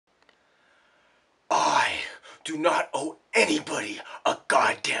do not owe anybody a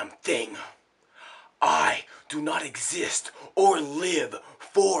goddamn thing. I do not exist or live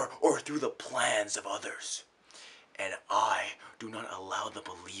for or through the plans of others. And I do not allow the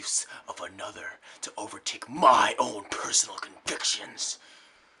beliefs of another to overtake my own personal convictions.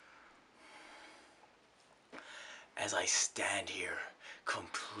 As I stand here,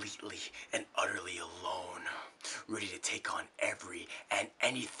 completely and utterly alone, ready to take on every and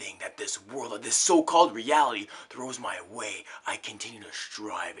anything that this world, or this so-called reality, throws my way, I continue to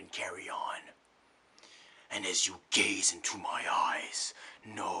strive and carry on. And as you gaze into my eyes,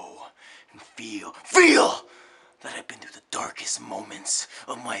 know and feel that I've been through the darkest moments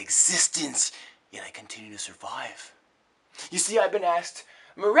of my existence, yet I continue to survive. You see, I've been asked,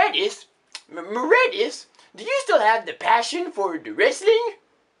 Maredes, do you still have the passion for the wrestling?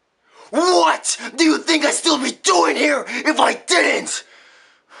 What do you think I'd still be doing here if I didn't?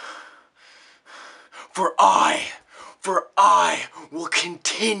 For I will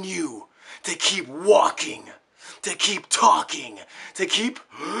continue to keep walking, to keep talking, to keep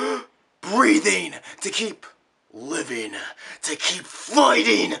breathing, to keep living, to keep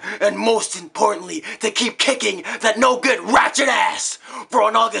fighting, and most importantly, to keep kicking that no good ratchet ass. For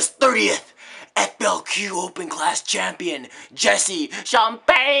on August 30th, FLQ Open Class Champion Jesse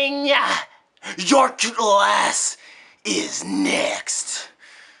Champagne, your cute little ass is next.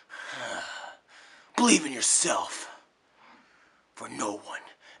 Believe in yourself, for no one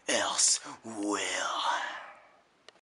else will.